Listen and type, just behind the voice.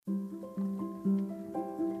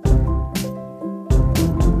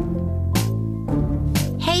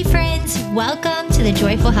Welcome to the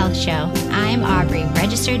Joyful Health Show. I'm Aubrey,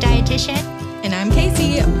 registered dietitian. And I'm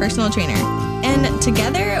Casey, a personal trainer. And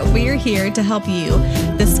together we're here to help you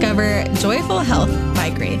discover joyful health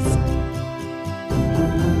by grace.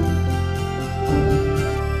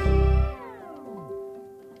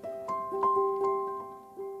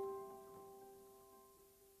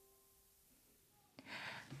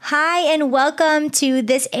 Hi, and welcome to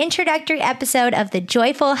this introductory episode of the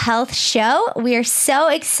Joyful Health Show. We are so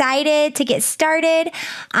excited to get started.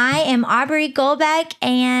 I am Aubrey Goldbeck,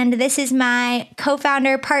 and this is my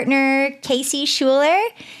co-founder partner, Casey Schuler.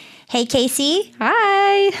 Hey, Casey.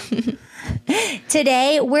 Hi.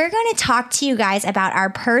 Today, we're going to talk to you guys about our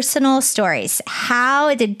personal stories.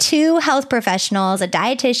 How did two health professionals, a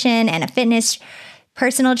dietitian and a fitness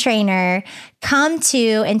personal trainer, come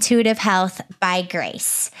to intuitive health by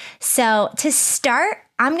grace? So to start,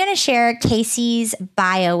 I'm going to share Casey's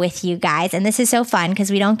bio with you guys. And this is so fun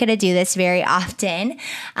because we don't get to do this very often.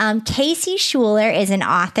 Casey Schuler is an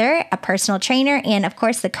author, a personal trainer, and of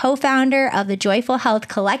course, the co-founder of the Joyful Health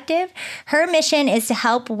Collective. Her mission is to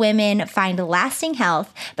help women find lasting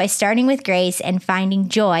health by starting with grace and finding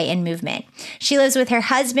joy in movement. She lives with her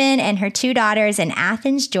husband and her two daughters in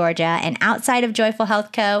Athens, Georgia. And outside of Joyful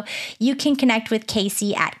Health Co., you can connect with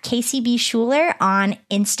Casey at Casey B. Schuler on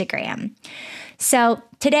Instagram. So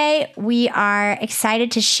today we are excited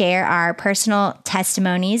to share our personal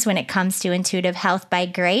testimonies when it comes to intuitive health by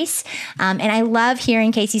grace. And I love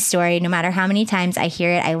hearing Casey's story. No matter how many times I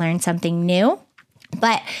hear it, I learn something new.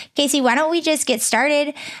 But Casey, why don't we just get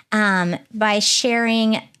started by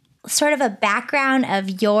sharing sort of a background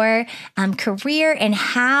of your career and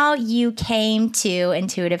how you came to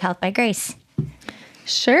intuitive health by grace?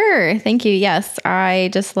 Sure. Thank you. Yes, I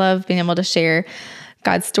just love being able to share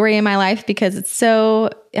God's story in my life because it's so,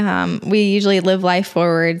 we usually live life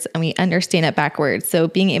forwards and we understand it backwards. So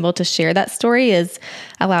being able to share that story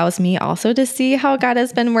allows me also to see how God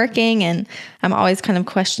has been working. And I'm always kind of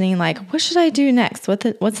questioning, like, what should I do next?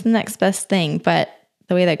 What's the next best thing? But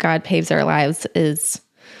the way that God paves our lives is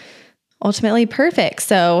ultimately perfect.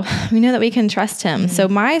 So we know that we can trust him. So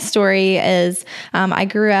my story is, I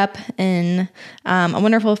grew up in a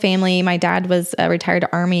wonderful family. My dad was a retired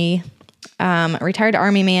Army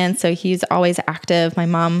man. So he's always active. My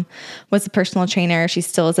mom was a personal trainer. She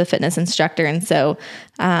still is a fitness instructor. And so,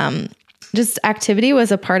 just activity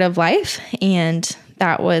was a part of life, and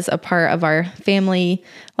that was a part of our family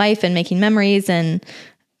life and making memories and,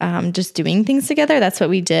 just doing things together. That's what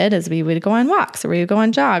we did, is we would go on walks, or we would go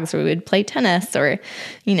on jogs, or we would play tennis, or,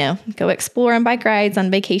 go explore on bike rides on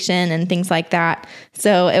vacation and things like that.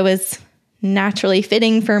 So it was naturally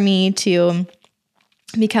fitting for me to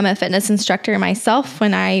become a fitness instructor myself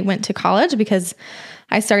when I went to college, because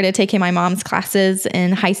I started taking my mom's classes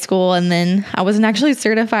in high school, and then I wasn't actually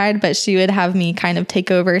certified, but she would have me kind of take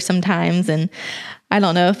over sometimes. And I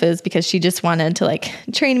don't know if it was because she just wanted to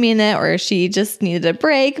train me in it, or she just needed a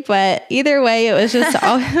break, but either way, it was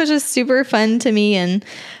just super fun to me. And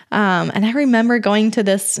I remember going to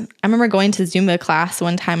Zumba class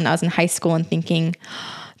one time when I was in high school and thinking,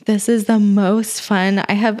 this is the most fun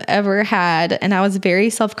I have ever had. And I was very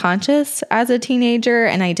self-conscious as a teenager,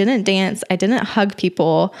 and I didn't dance. I didn't hug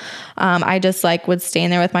people. I just would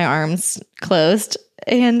stand there with my arms closed.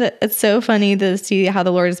 And it's so funny to see how the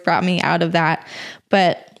Lord has brought me out of that.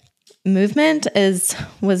 But movement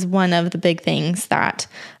was one of the big things that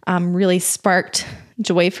really sparked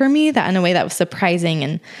joy for me, that in a way that was surprising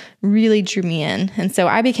and really drew me in. And so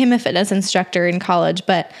I became a fitness instructor in college.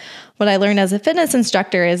 But what I learned as a fitness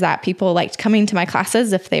instructor is that people liked coming to my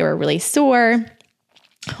classes if they were really sore,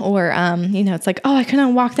 or, it's like, oh, I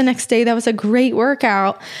couldn't walk the next day. That was a great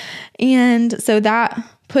workout. And so that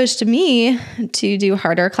pushed me to do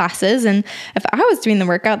harder classes. And if I was doing the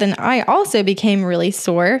workout, then I also became really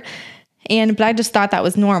sore. But I just thought that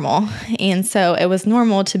was normal. And so it was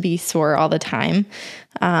normal to be sore all the time,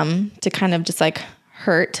 to kind of just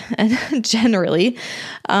hurt generally.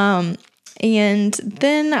 And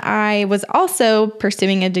then I was also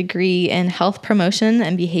pursuing a degree in health promotion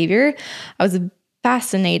and behavior. I was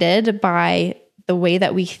fascinated by the way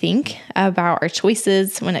that we think about our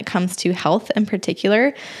choices when it comes to health in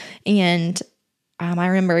particular. And I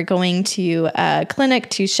remember going to a clinic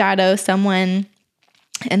to shadow someone,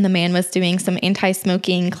 and the man was doing some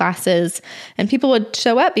anti-smoking classes, and people would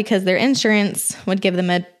show up because their insurance would give them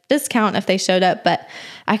a discount if they showed up. But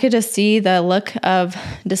I could just see the look of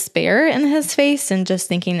despair in his face, and just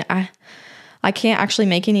thinking, I can't actually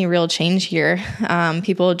make any real change here.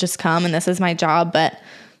 People just come, and this is my job, but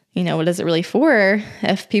what is it really for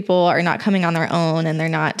if people are not coming on their own, and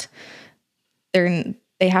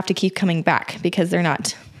they have to keep coming back because they're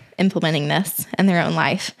not implementing this in their own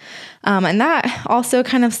life. And that also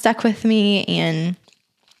kind of stuck with me. And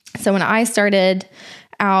so when I started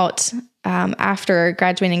out after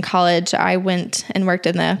graduating college, I went and worked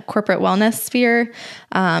in the corporate wellness sphere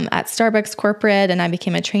at Starbucks corporate, and I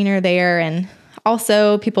became a trainer there. And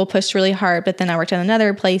also people pushed really hard, but then I worked in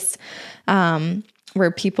another place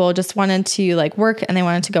where people just wanted to like work and they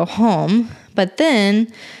wanted to go home. But then,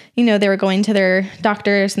 they were going to their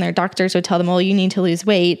doctors and their doctors would tell them, well, you need to lose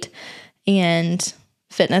weight. And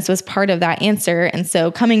fitness was part of that answer. And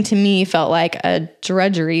so coming to me felt like a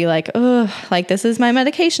drudgery, like, oh, like this is my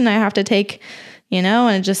medication I have to take,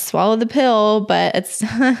 and just swallow the pill. But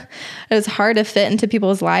it was hard to fit into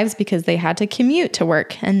people's lives because they had to commute to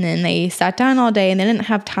work and then they sat down all day and they didn't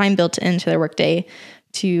have time built into their workday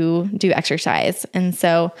to do exercise. And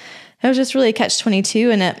so it was just really a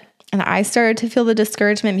catch-22. And I started to feel the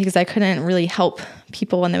discouragement because I couldn't really help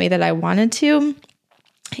people in the way that I wanted to.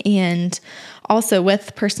 And also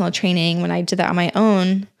with personal training, when I did that on my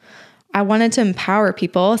own, I wanted to empower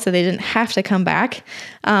people so they didn't have to come back.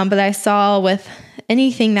 But I saw with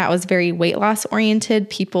anything that was very weight loss oriented,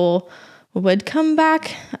 people would come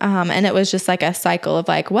back. And it was just like a cycle of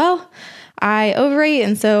like, well, I overate,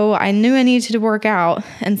 and so I knew I needed to work out,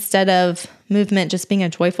 instead of movement just being a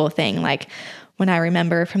joyful thing. Like when I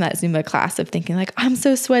remember from that Zumba class of thinking like, I'm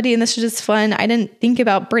so sweaty and this is just fun. I didn't think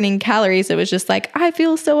about burning calories. It was just like, I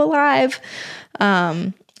feel so alive.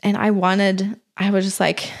 And I was just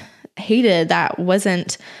like, hated that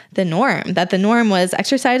wasn't the norm, that the norm was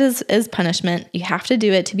exercise is punishment. You have to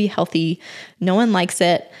do it to be healthy. No one likes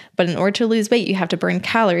it. But in order to lose weight, you have to burn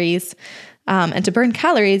calories. And to burn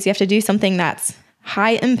calories, you have to do something that's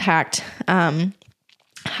high impact,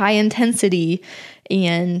 high intensity,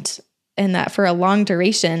 and that for a long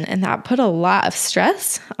duration. And that put a lot of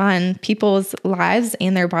stress on people's lives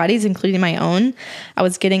and their bodies, including my own. I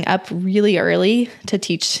was getting up really early to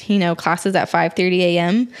teach, classes at 5:30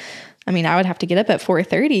 a.m. I mean, I would have to get up at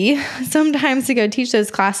 4:30 sometimes to go teach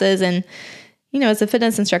those classes. And, as a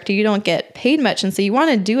fitness instructor, you don't get paid much. And so you want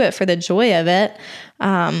to do it for the joy of it.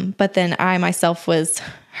 But then I myself was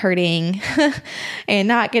hurting and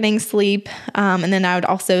not getting sleep. And then I would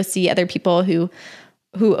also see other people who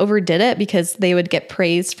overdid it because they would get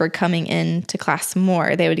praised for coming into class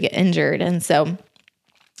more. They would get injured. And so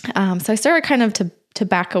I started kind of to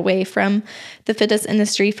back away from the fitness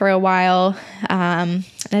industry for a while. And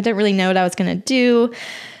I didn't really know what I was going to do.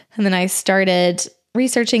 And then I started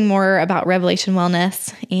researching more about Revelation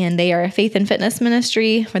Wellness, and they are a faith and fitness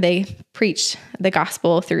ministry where they preach the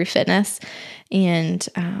gospel through fitness. And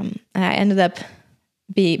I ended up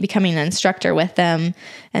becoming an instructor with them,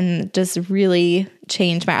 and just really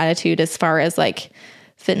changed my attitude as far as like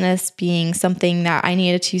fitness being something that I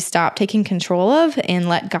needed to stop taking control of and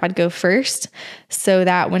let God go first, so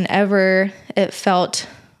that whenever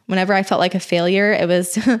I felt like a failure, it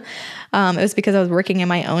was because I was working in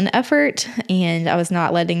my own effort and I was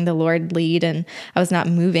not letting the Lord lead, and I was not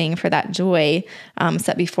moving for that joy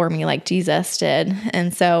set before me like Jesus did.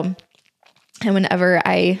 And whenever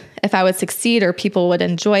if I would succeed or people would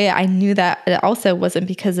enjoy it, I knew that it also wasn't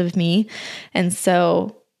because of me. And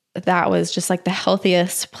so that was just like the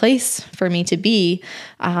healthiest place for me to be.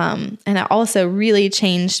 And it also really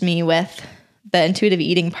changed me with the intuitive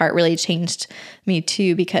eating part, really changed me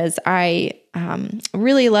too, because I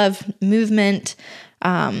really love movement.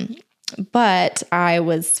 But I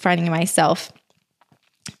was finding myself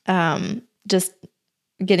just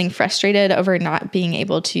getting frustrated over not being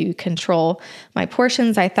able to control my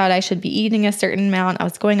portions. I thought I should be eating a certain amount. I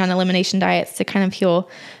was going on elimination diets to kind of heal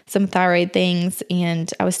some thyroid things,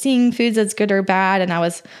 and I was seeing foods as good or bad, and I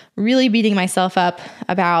was really beating myself up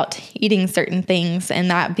about eating certain things,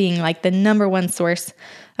 and that being like the number one source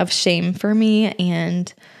of shame for me.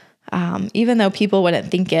 And even though people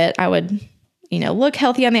wouldn't think it, I would, look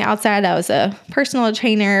healthy on the outside. I was a personal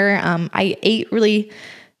trainer. I ate really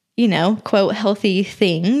quote, healthy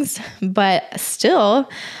things, but still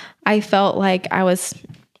I felt like I was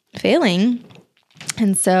failing.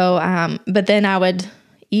 And so, but then I would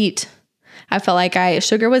eat. I felt like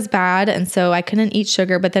sugar was bad. And so I couldn't eat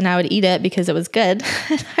sugar, but then I would eat it because it was good.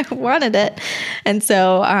 I wanted it. And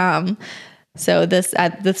so, this,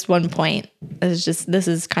 at this one point, this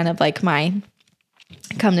is kind of like my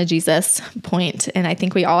come to Jesus point. And I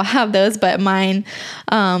think we all have those, but mine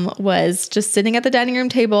was just sitting at the dining room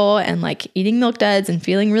table and like eating Milk Duds and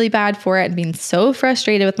feeling really bad for it and being so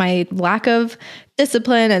frustrated with my lack of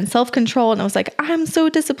discipline and self-control. And I was like, I'm so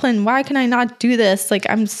disciplined. Why can I not do this? Like,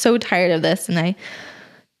 I'm so tired of this. And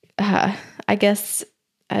I guess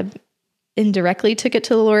indirectly took it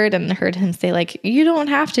to the Lord and heard him say like, you don't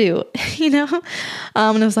have to, and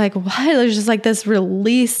I was like, what? It was just like this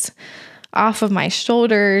release off of my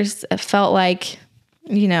shoulders. It felt like,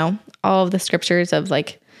 all of the scriptures of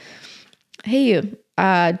like, hey,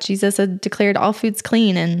 Jesus had declared all foods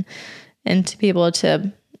clean, and to be able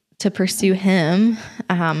to pursue him,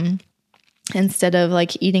 instead of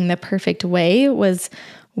like eating the perfect way was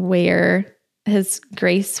where his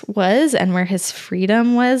grace was and where his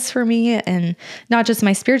freedom was for me, and not just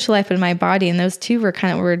my spiritual life, but my body. And those two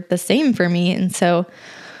were the same for me. And so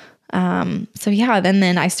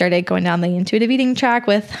then I started going down the intuitive eating track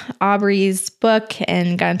with Aubrey's book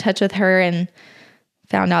and got in touch with her and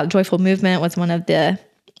found out Joyful Movement was one of the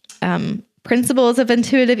principles of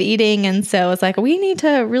intuitive eating. And so I was like, we need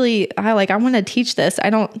to really, I want to teach this. I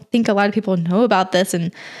don't think a lot of people know about this,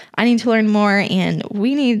 and I need to learn more, and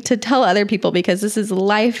we need to tell other people because this is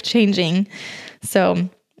life-changing. So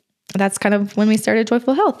that's kind of when we started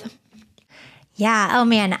Joyful Health. Yeah. Oh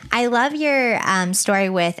man, I love your story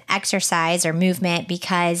with exercise or movement,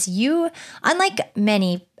 because you, unlike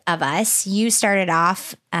many of us, you started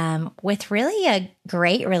off with really a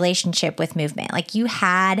great relationship with movement. Like you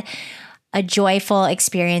had a joyful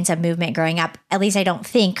experience of movement growing up. At least I don't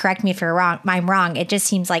think, correct me if I'm wrong. It just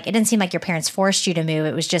seems like, it didn't seem like your parents forced you to move.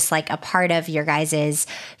 It was just like a part of your guys'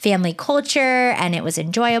 family culture, and it was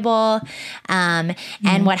enjoyable. And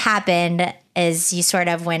what happened is you sort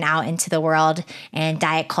of went out into the world, and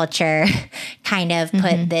diet culture kind of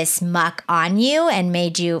put this muck on you and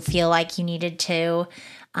made you feel like you needed to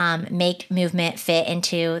make movement fit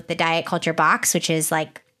into the diet culture box, which is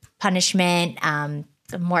like punishment,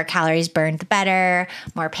 the more calories burned, the better,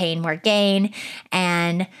 more pain, more gain.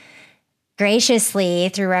 And graciously,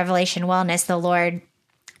 through Revelation Wellness, the Lord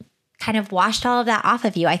kind of washed all of that off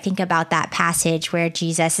of you. I think about that passage where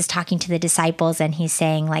Jesus is talking to the disciples, and he's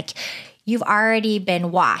saying like, you've already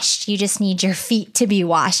been washed. You just need your feet to be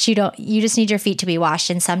washed. You just need your feet to be washed.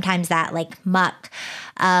 And sometimes that like muck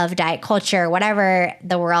of diet culture, whatever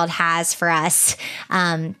the world has for us,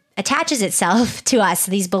 attaches itself to us,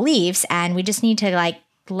 these beliefs, and we just need to like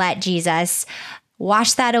let Jesus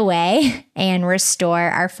wash that away and restore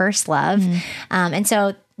our first love. And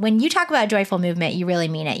so when you talk about joyful movement, you really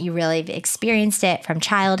mean it. You really experienced it from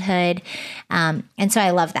childhood. And so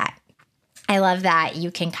I love that. I love that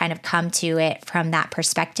you can kind of come to it from that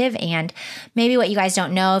perspective. And maybe what you guys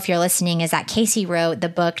don't know, if you're listening, is that Casey wrote the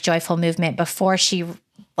book Joyful Movement before she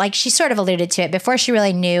sort of alluded to it, before she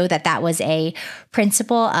really knew that that was a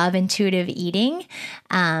principle of intuitive eating.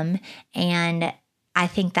 And I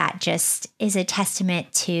think that just is a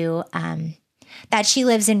testament to that she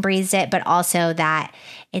lives and breathes it, but also that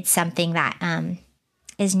it's something that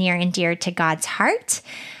is near and dear to God's heart.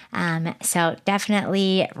 So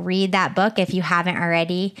definitely read that book if you haven't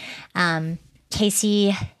already.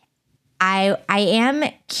 Casey, I am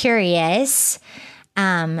curious,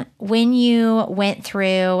 when you went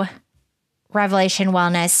through Revelation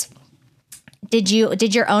Wellness, did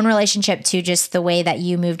your own relationship to just the way that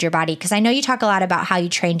you moved your body? Because I know you talk a lot about how you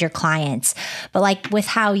trained your clients, but like with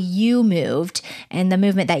how you moved and the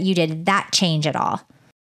movement that you did that change at all?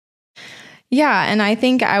 Yeah. And I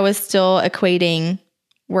think I was still equating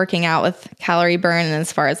working out with calorie burn, and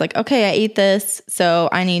as far as like, okay, I ate this, so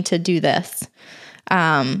I need to do this.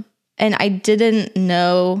 And I didn't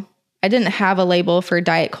have a label for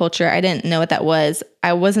diet culture. I didn't know what that was.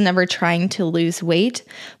 I wasn't ever trying to lose weight,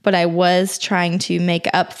 but I was trying to make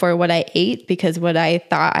up for what I ate, because what I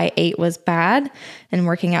thought I ate was bad and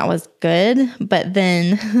working out was good. But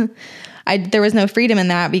then there was no freedom in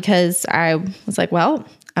that, because I was like, well,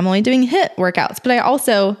 I'm only doing HIIT workouts. But I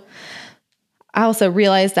also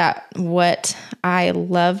realized that what I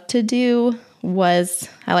love to do was,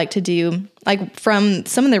 I like to do, like from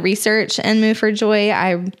some of the research in Move for Joy,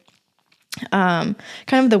 kind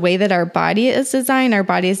of the way that our body is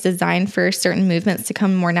designed for certain movements to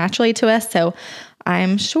come more naturally to us. So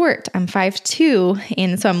I'm short, I'm 5'2",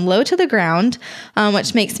 and so I'm low to the ground,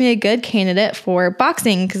 which makes me a good candidate for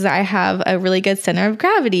boxing, because I have a really good center of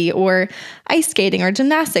gravity, or ice skating or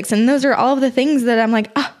gymnastics. And those are all of the things that I'm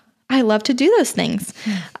like, I love to do those things.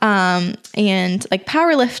 And like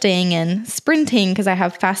powerlifting and sprinting, because I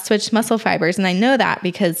have fast twitch muscle fibers. And I know that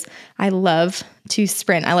because I love to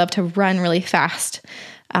sprint. I love to run really fast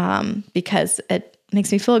because it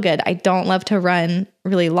makes me feel good. I don't love to run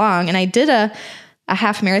really long. And I did a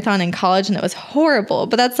half marathon in college, and it was horrible.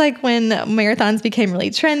 But that's like when marathons became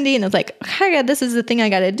really trendy, and it was like, okay, this is the thing I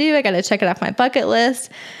got to do. I got to check it off my bucket list.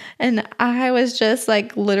 And I was just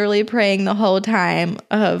like literally praying the whole time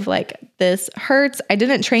of like, this hurts. I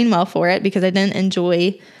didn't train well for it because I didn't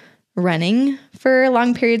enjoy running for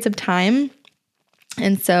long periods of time.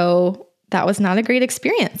 And so that was not a great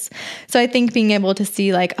experience. So I think being able to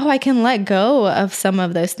see like, oh, I can let go of some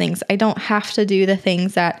of those things. I don't have to do the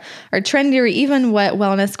things that are trendy or even what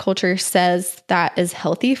wellness culture says that is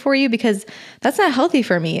healthy for you, because that's not healthy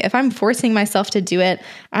for me. If I'm forcing myself to do it,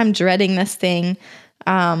 I'm dreading this thing.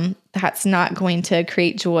 That's not going to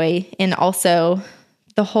create joy. And also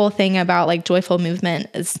the whole thing about like joyful movement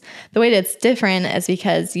is the way that it's different is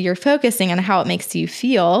because you're focusing on how it makes you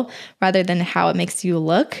feel rather than how it makes you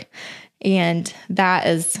look. And that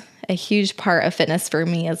is a huge part of fitness for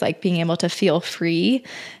me, is like being able to feel free.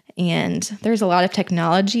 And there's a lot of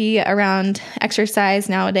technology around exercise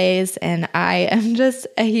nowadays. And I am just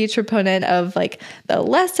a huge proponent of like the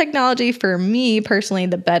less technology for me personally,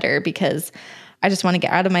 the better, because I just want to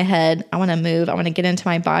get out of my head. I want to move. I want to get into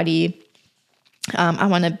my body. I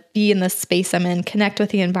want to be in the space I'm in, connect with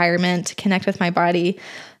the environment, connect with my body.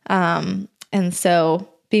 And so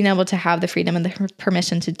being able to have the freedom and the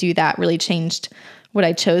permission to do that really changed what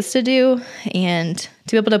I chose to do, and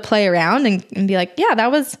to be able to play around and be like, yeah, that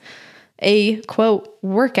was a quote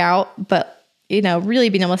workout, but really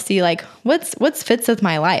being able to see like what's fits with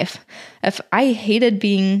my life. If I hated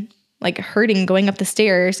being like hurting going up the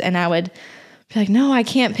stairs, and I would be like, no, I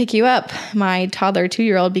can't pick you up, my toddler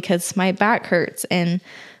 2-year-old, because my back hurts, and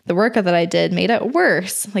the workout that I did made it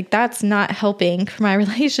worse. Like that's not helping for my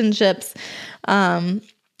relationships.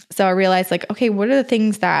 So I realized like, okay, what are the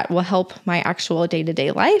things that will help my actual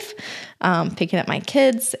day-to-day life? Picking up my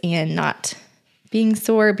kids and not being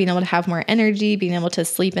sore, being able to have more energy, being able to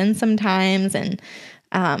sleep in sometimes, and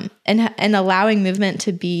allowing movement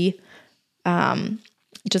to be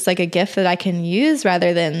just like a gift that I can use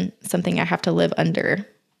rather than something I have to live under,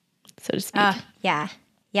 so to speak. Yeah.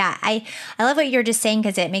 Yeah. I love what you're just saying,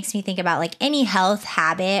 because it makes me think about like any health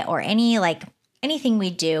habit or anything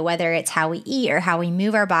we do, whether it's how we eat or how we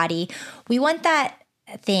move our body. We want that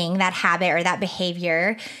thing, that habit or that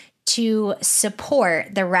behavior to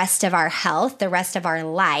support the rest of our health, the rest of our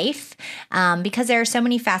life, because there are so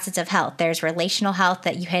many facets of health. There's relational health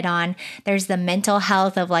that you hit on. There's the mental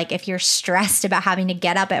health of like if you're stressed about having to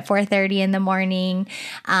get up at 4:30 in the morning.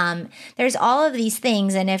 There's all of these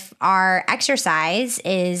things. And if our exercise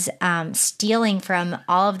is stealing from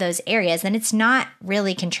all of those areas, then it's not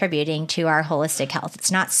really contributing to our holistic health.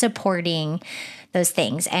 It's not supporting those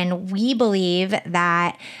things. And we believe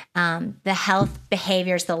that the health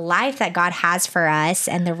behaviors, the life that God has for us,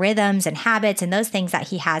 and the rhythms and habits and those things that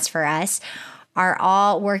He has for us are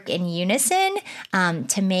all work in unison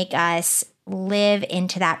to make us live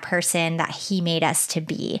into that person that He made us to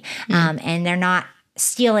be. And they're not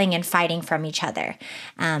stealing and fighting from each other.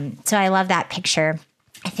 So I love that picture.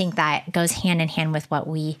 I think that goes hand in hand with what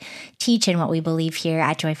we teach and what we believe here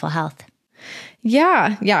at Joyful Health.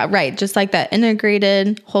 Yeah, right. Just like that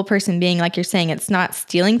integrated whole person being, like you're saying, it's not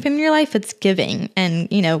stealing from your life, it's giving. And,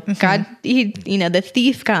 God, the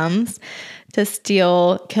thief comes to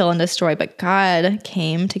steal, kill, and destroy, but God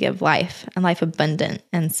came to give life and life abundant.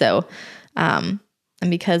 And so, and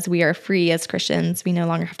because we are free as Christians, we no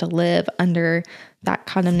longer have to live under that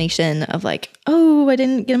condemnation of like, oh, I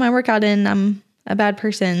didn't get my workout in, I'm a bad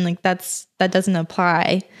person. Like that doesn't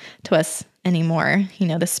apply to us anymore.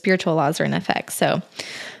 The spiritual laws are in effect. So,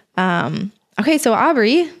 okay. So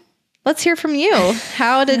Aubrey, let's hear from you.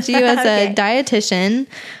 How did you as a dietitian,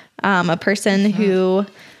 a person who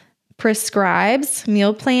prescribes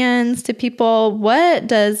meal plans to people, what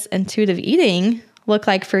does intuitive eating look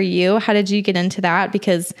like for you? How did you get into that?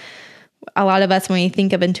 Because a lot of us, when we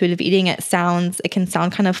think of intuitive eating, it can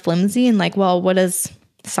sound kind of flimsy and like, well, what does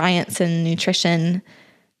science and nutrition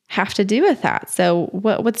have to do with that? So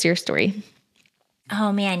what's your story?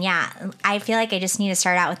 Oh man, yeah. I feel like I just need to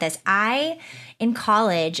start out with this. In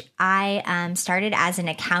college, I started as an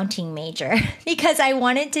accounting major because I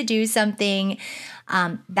wanted to do something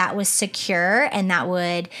that was secure and that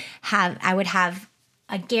I would have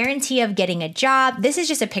a guarantee of getting a job. This is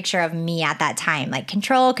just a picture of me at that time, like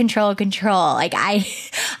control. Like I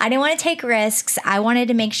didn't want to take risks. I wanted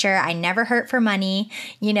to make sure I never hurt for money,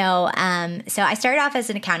 So I started off as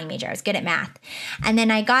an accounting major. I was good at math. And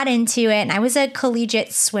then I got into it, and I was a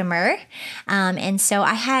collegiate swimmer. And so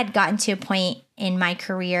I had gotten to a point in my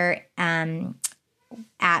career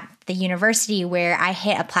at the university where I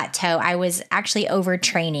hit a plateau. I was actually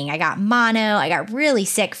overtraining. I got mono. I got really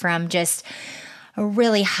sick from just a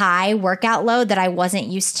really high workout load that I wasn't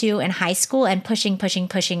used to in high school, and pushing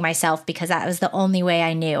myself because that was the only way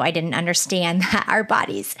I knew. I didn't understand that our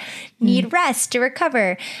bodies need rest to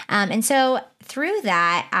recover. And so through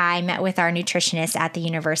that, I met with our nutritionist at the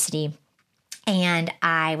university. And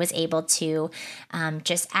I was able to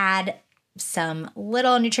just add some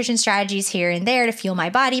little nutrition strategies here and there to fuel my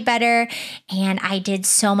body better. And I did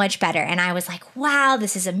so much better. And I was like, wow,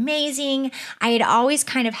 this is amazing. I had always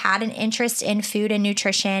kind of had an interest in food and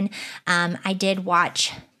nutrition. I did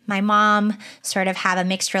watch my mom sort of have a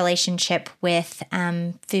mixed relationship with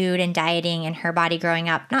food and dieting and her body growing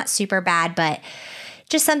up. Not super bad, but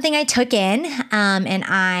just something I took in. And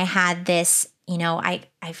I had this,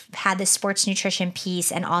 I've had this sports nutrition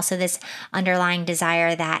piece and also this underlying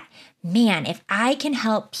desire that, man, if I can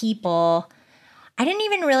help people, I didn't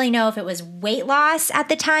even really know if it was weight loss at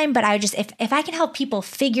the time, but I would just, if I can help people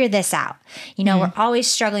figure this out, we're always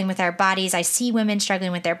struggling with our bodies. I see women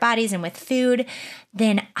struggling with their bodies and with food,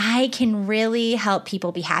 then I can really help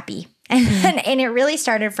people be happy. And it really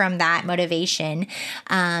started from that motivation.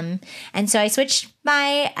 And so I switched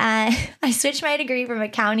my degree from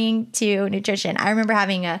accounting to nutrition. I remember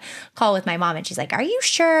having a call with my mom and she's like, are you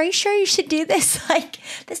sure? Are you sure you should do this? Like,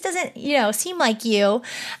 this doesn't, seem like you.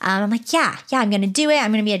 I'm like, yeah, I'm going to do it.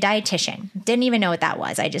 I'm going to be a dietitian. Didn't even know what that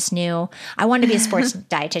was. I just knew I wanted to be a sports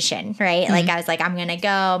dietitian, right? Like I was like, I'm going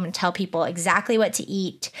to tell people exactly what to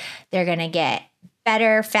eat. They're going to get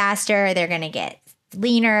better, faster. They're going to get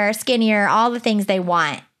leaner, skinnier, all the things they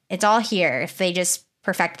want. It's all here if they just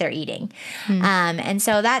perfect their eating. And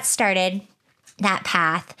so that started that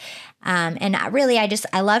path. And really,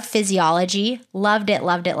 I love physiology. Loved it.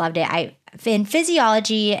 And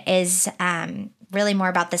physiology is really more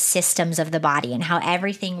about the systems of the body and how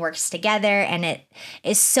everything works together. And it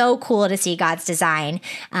is so cool to see God's design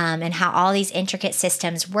and how all these intricate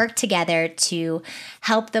systems work together to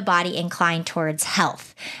help the body incline towards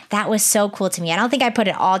health. That was so cool to me. I don't think I put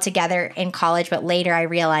it all together in college, but later I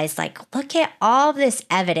realized, look at all this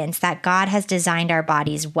evidence that God has designed our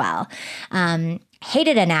bodies well.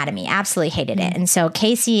 Hated anatomy, absolutely hated it. And so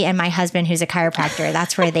Casey and my husband, who's a chiropractor,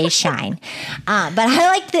 that's where they shine. But I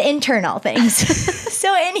like the internal things.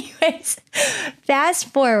 So anyways, fast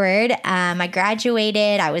forward, I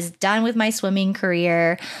graduated. I was done with my swimming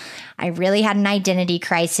career. I really had an identity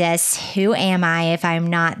crisis. Who am I if I'm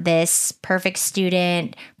not this perfect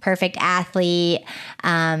student, perfect athlete?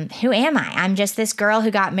 Who am I? I'm just this girl who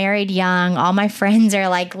got married young. All my friends are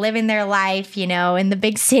living their life, in the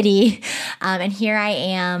big city. And here I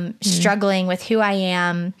am struggling with who I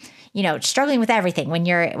am, struggling with everything when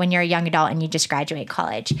you're a young adult and you just graduate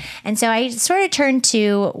college. And so I sort of turned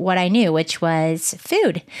to what I knew, which was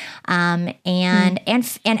food and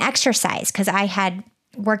exercise, because I had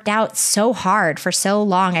worked out so hard for so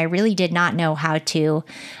long. I really did not know how to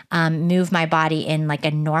move my body in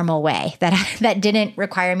a normal way that didn't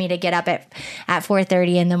require me to get up at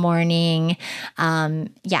 4:30 in the morning.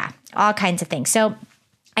 All kinds of things. So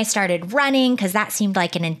I started running because that seemed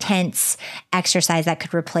like an intense exercise that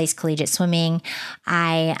could replace collegiate swimming.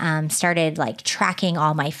 I started tracking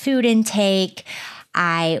all my food intake.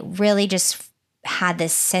 I really just had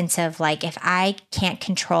this sense of if I can't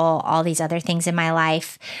control all these other things in my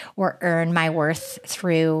life or earn my worth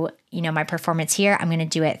through, my performance here, I'm going to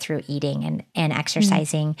do it through eating and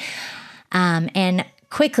exercising. And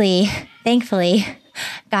quickly, thankfully,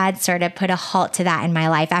 God sort of put a halt to that in my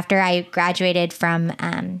life. After I graduated from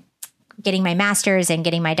getting my master's and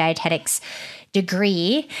getting my dietetics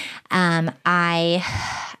degree, I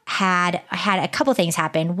had a couple things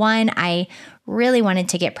happen. One, I really wanted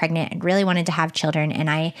to get pregnant and really wanted to have children, and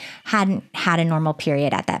I hadn't had a normal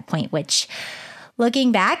period at that point, which,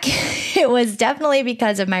 looking back, it was definitely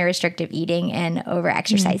because of my restrictive eating and over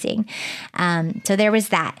exercising. So there was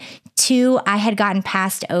that. Two, I had gotten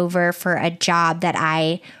passed over for a job that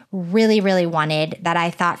I really, really wanted, that I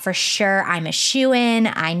thought for sure I'm a shoo-in.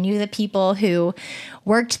 I knew the people who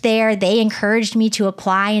worked there. They encouraged me to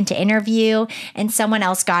apply and to interview, and someone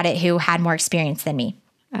else got it who had more experience than me.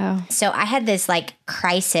 Oh. So I had this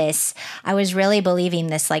crisis. I was really believing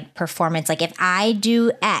this performance, if I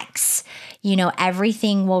do X,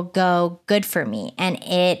 everything will go good for me. And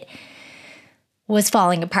it was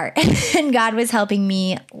falling apart. And God was helping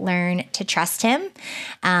me learn to trust him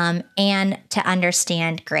and to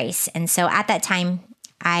understand grace. And so at that time,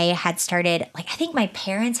 I had started, I think my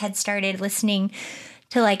parents had started listening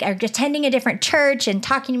to attending a different church and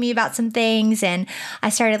talking to me about some things. And I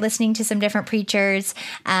started listening to some different preachers.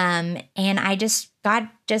 And God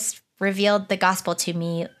just revealed the gospel to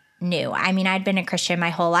me new. I mean, I'd been a Christian my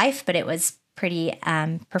whole life, but it was pretty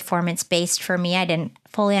performance-based for me. I didn't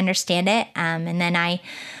fully understand it. And then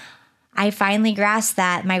I finally grasped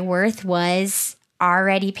that my worth was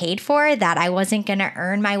already paid for, that I wasn't going to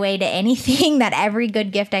earn my way to anything, that every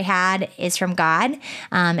good gift I had is from God.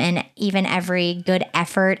 And even every good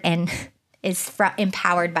effort and is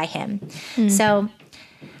empowered by him. So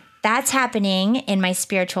that's happening in my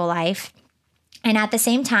spiritual life. And at the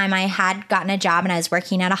same time, I had gotten a job and I was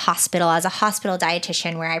working at a hospital as a hospital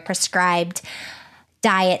dietitian where I prescribed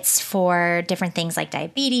diets for different things like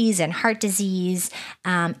diabetes and heart disease,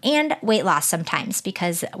 and weight loss sometimes,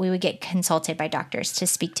 because we would get consulted by doctors to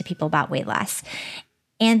speak to people about weight loss.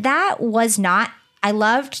 And that was not, I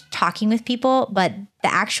loved talking with people, but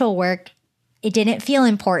the actual work, it didn't feel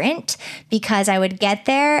important because I would get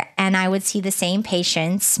there and I would see the same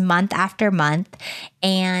patients month after month,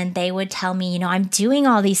 and they would tell me, I'm doing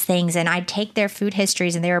all these things, and I'd take their food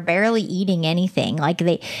histories and they were barely eating anything. Like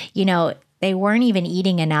they weren't even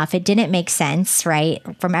eating enough. It didn't make sense, right?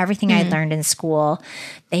 From everything I'd learned in school,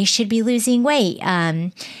 they should be losing weight.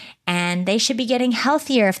 And they should be getting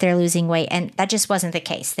healthier if they're losing weight. And that just wasn't the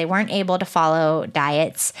case. They weren't able to follow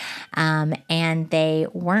diets, and they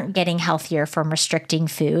weren't getting healthier from restricting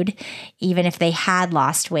food, even if they had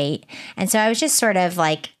lost weight. And so I was just sort of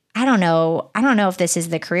like, I don't know if this is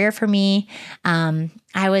the career for me.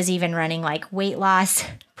 I was even running like weight loss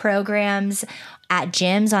programs at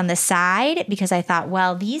gyms on the side because I thought,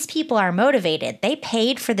 well, these people are motivated. They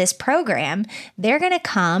paid for this program. They're going to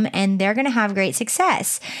come and they're going to have great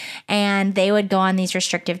success. And they would go on these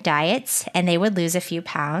restrictive diets and they would lose a few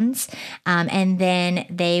pounds. And then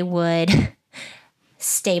they would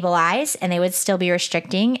stabilize and they would still be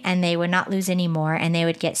restricting and they would not lose any more, and they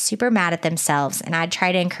would get super mad at themselves. And I'd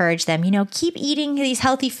try to encourage them, keep eating these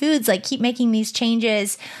healthy foods, like keep making these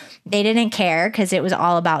changes. They didn't care because it was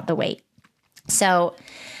all about the weight. So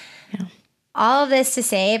all of this to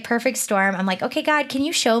say, perfect storm. I'm like, okay, God, can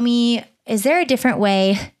you show me, is there a different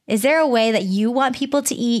way? Is there a way that you want people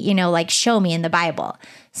to eat? Like show me in the Bible.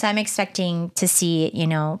 So I'm expecting to see,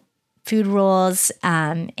 food rules.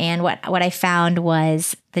 And what I found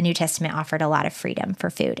was the New Testament offered a lot of freedom for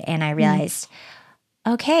food. And I realized,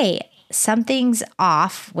 okay, something's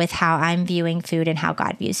off with how I'm viewing food and how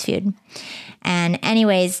God views food. And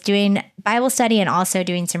anyways, doing Bible study and also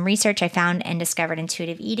doing some research, I found and discovered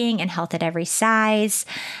intuitive eating and health at every size.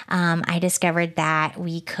 I discovered that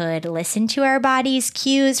we could listen to our body's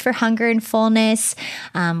cues for hunger and fullness.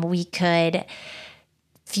 We could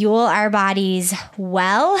fuel our bodies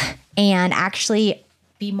well and actually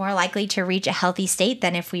be more likely to reach a healthy state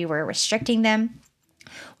than if we were restricting them.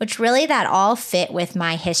 Which really that all fit with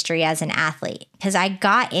my history as an athlete, because I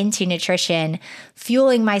got into nutrition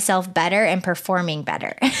fueling myself better and performing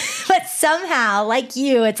better. But somehow, like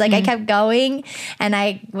you, it's like I kept going and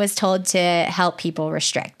I was told to help people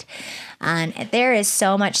restrict. And there is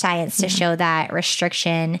so much science to show that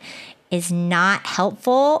restriction is not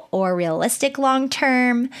helpful or realistic long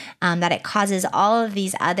term, that it causes all of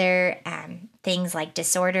these other things like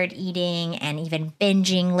disordered eating and even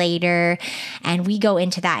binging later. And we go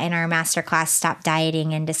into that in our masterclass, Stop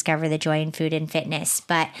Dieting and Discover the Joy in Food and Fitness.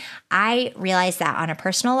 But I realized that on a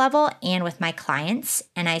personal level and with my clients,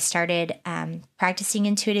 and I started practicing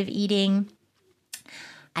intuitive eating.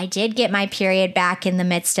 I did get my period back in the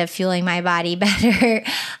midst of fueling my body better.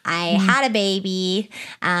 I had a baby.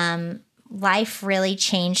 Life really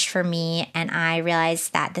changed for me, and I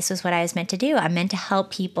realized that this was what I was meant to do. I'm meant to help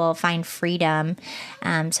people find freedom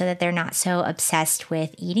so that they're not so obsessed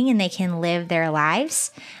with eating and they can live their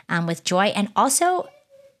lives with joy. And also,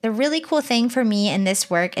 the really cool thing for me in this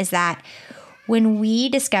work is that when we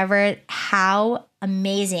discover how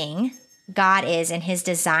amazing God is in his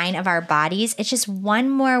design of our bodies, it's just one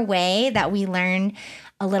more way that we learn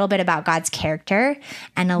a little bit about God's character,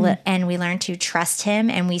 and and we learn to trust him,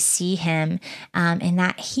 and we see him in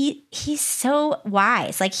that he's so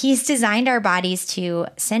wise. Like he's designed our bodies to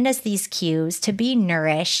send us these cues to be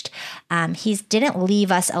nourished. He didn't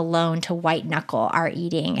leave us alone to white knuckle our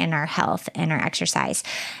eating and our health and our exercise.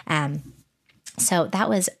 So that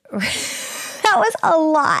was that was a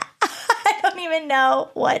lot. I don't even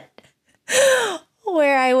know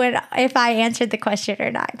where I would, if I answered the question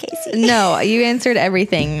or not, Casey. No, you answered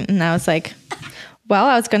everything. And I was like, well,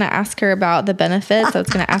 I was going to ask her about the benefits. I was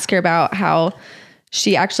going to ask her about how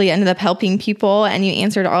she actually ended up helping people. And you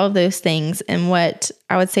answered all of those things. And what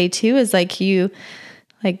I would say too is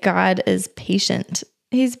God is patient.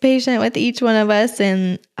 He's patient with each one of us.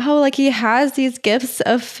 And he has these gifts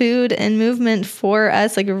of food and movement for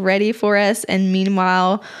us, ready for us. And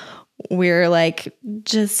meanwhile, we're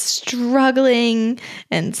just struggling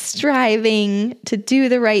and striving to do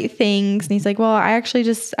the right things. And he's like, well, I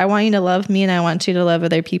want you to love me and I want you to love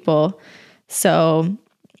other people. So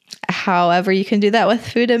however you can do that with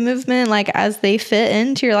food and movement, as they fit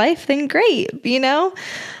into your life, then great,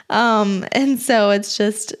 And so it's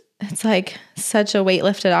such a weight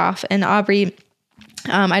lifted off. And Aubrey,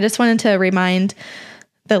 I just wanted to remind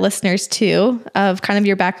the listeners too of kind of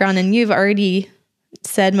your background, and you've already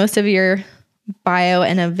said most of your bio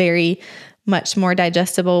in a very much more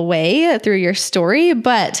digestible way through your story.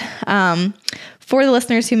 But for the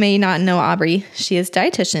listeners who may not know Aubrey, she is a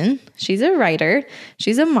dietitian. She's a writer.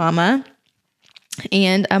 She's a mama,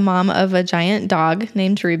 and a mom of a giant dog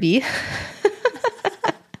named Ruby,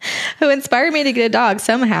 who inspired me to get a dog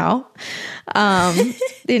somehow.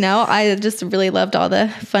 I just really loved all the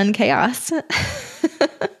fun chaos.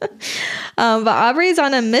 But Aubrey's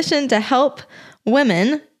on a mission to help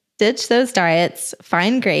women ditch those diets,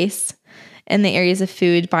 find grace in the areas of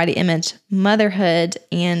food, body image, motherhood,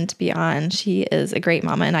 and beyond. She is a great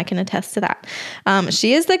mama, and I can attest to that.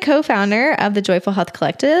 She is the co-founder of the Joyful Health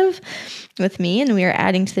Collective with me, and we are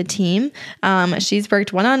adding to the team. She's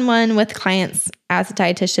worked one-on-one with clients as a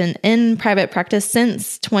dietitian in private practice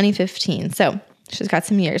since 2015. So she's got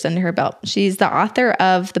some years under her belt. She's the author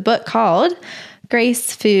of the book called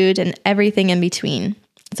Grace, Food, and Everything in Between.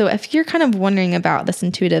 So if you're kind of wondering about this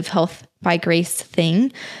intuitive health by grace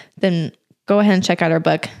thing, then go ahead and check out her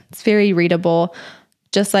book. It's very readable.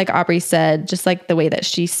 Just like Aubrey said, just like the way that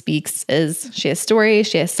she speaks is she has story,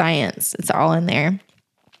 she has science. It's all in there.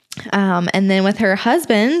 And then with her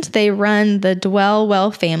husband, they run the Dwell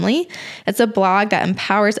Well Family. It's a blog that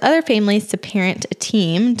empowers other families to parent a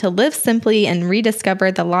team, to live simply and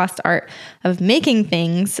rediscover the lost art of making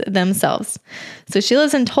things themselves. So she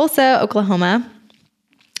lives in Tulsa, Oklahoma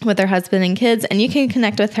with her husband and kids, and you can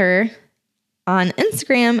connect with her on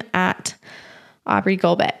Instagram at Aubrey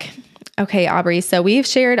Golbeck. Okay, Aubrey, so we've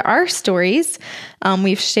shared our stories.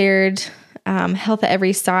 We've shared health at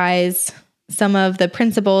every size, some of the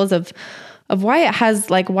principles of why it has,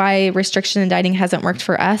 like why restriction and dieting hasn't worked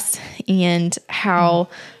for us, and how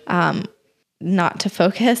not to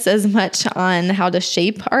focus as much on how to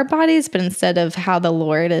shape our bodies, but instead of how the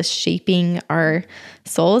Lord is shaping our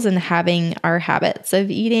souls and having our habits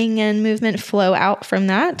of eating and movement flow out from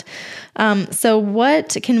that. So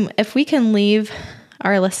if we can leave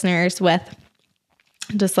our listeners with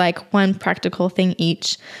just like one practical thing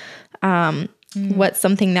each, what's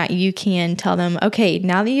something that you can tell them, okay,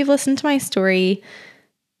 now that you've listened to my story,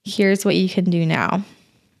 here's what you can do now.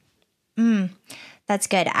 That's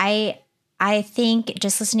good. I think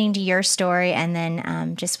just listening to your story and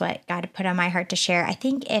then just what God put on my heart to share, I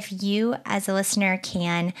think if you as a listener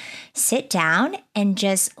can sit down and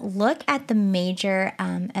just look at the major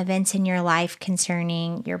events in your life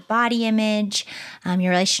concerning your body image, your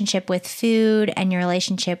relationship with food, and your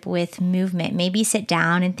relationship with movement. Maybe sit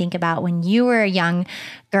down and think about when you were a young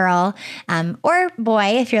girl or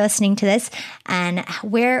boy, if you're listening to this, and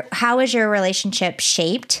how was your relationship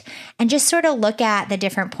shaped? And just sort of look at the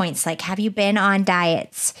different points. Like, have you been on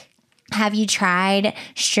diets? Have you tried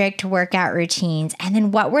strict workout routines? And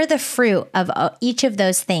then what were the fruit of each of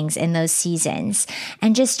those things in those seasons?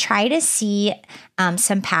 And just try to see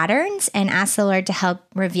some patterns and ask the Lord to help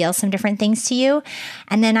reveal some different things to you.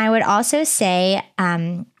 And then I would also say,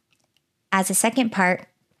 as a second part,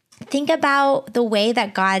 think about the way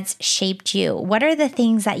that God's shaped you. What are the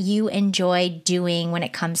things that you enjoy doing when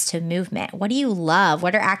it comes to movement? What do you love?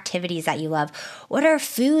 What are activities that you love? What are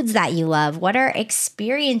foods that you love? What are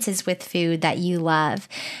experiences with food that you love?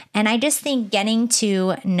 And I just think getting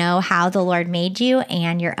to know how the Lord made you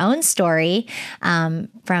and your own story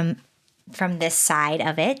from this side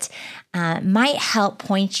of it might help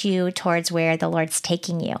point you towards where the Lord's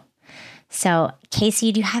taking you. So,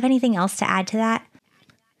 Casey, do you have anything else to add to that?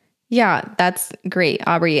 Yeah, that's great,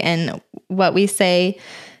 Aubrey. And what we say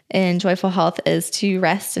in Joyful Health is to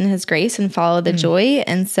rest in His grace and follow the joy.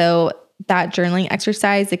 And so that journaling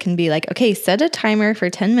exercise, it can be like, okay, set a timer for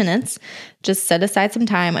 10 minutes, just set aside some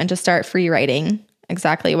time and just start free writing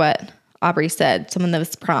exactly what Aubrey said, some of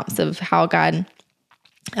those prompts of how God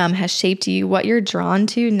has shaped you, what you're drawn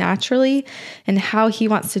to naturally, and how He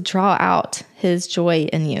wants to draw out His joy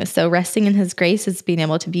in you. So resting in His grace is being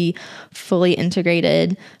able to be fully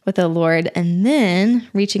integrated with the Lord, and then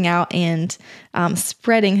reaching out and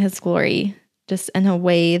spreading His glory just in a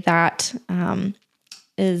way that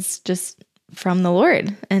is just from the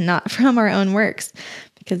Lord and not from our own works,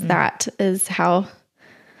 because that is how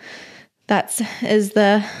is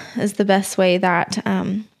the best way that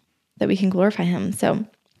that we can glorify Him. So,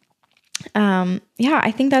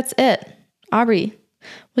 I think that's it. Aubrey,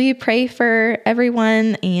 will you pray for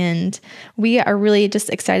everyone? And we are really just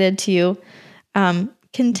excited to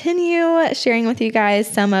continue sharing with you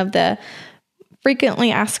guys some of the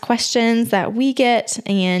frequently asked questions that we get,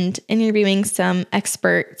 and interviewing some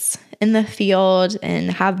experts in the field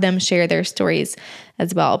and have them share their stories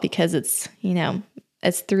as well, because it's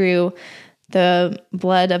through the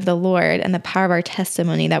blood of the Lord and the power of our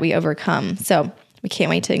testimony that we overcome. So we can't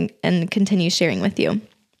wait to and continue sharing with you.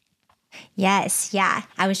 Yes. Yeah.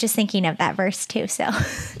 I was just thinking of that verse too. So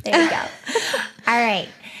there you go. All right.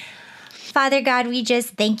 Father God, we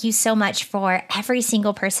just thank you so much for every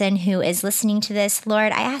single person who is listening to this.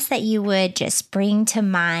 Lord, I ask that you would just bring to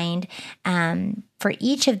mind for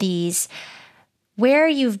each of these where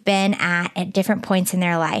you've been at different points in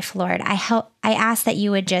their life. Lord, I ask that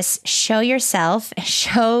you would just show yourself,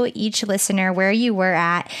 show each listener where you were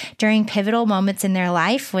at during pivotal moments in their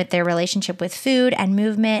life with their relationship with food and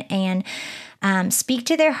movement, and speak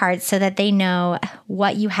to their hearts so that they know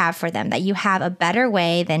what you have for them, that you have a better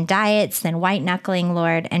way than diets, than white knuckling,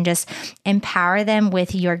 Lord, and just empower them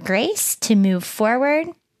with your grace to move forward.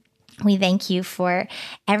 We thank you for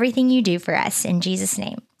everything you do for us. In Jesus'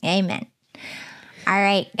 name, amen. All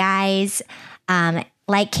right, guys.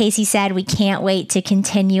 Like Casey said, we can't wait to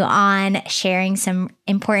continue on sharing some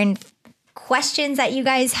important questions that you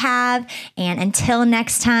guys have. And until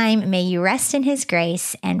next time, may you rest in his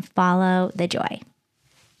grace and follow the joy.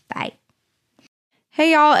 Bye.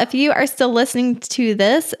 Hey, y'all, if you are still listening to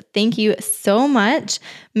this, thank you so much.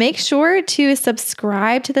 Make sure to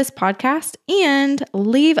subscribe to this podcast and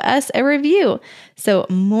leave us a review so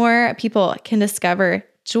more people can discover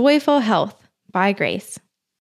joyful health by grace.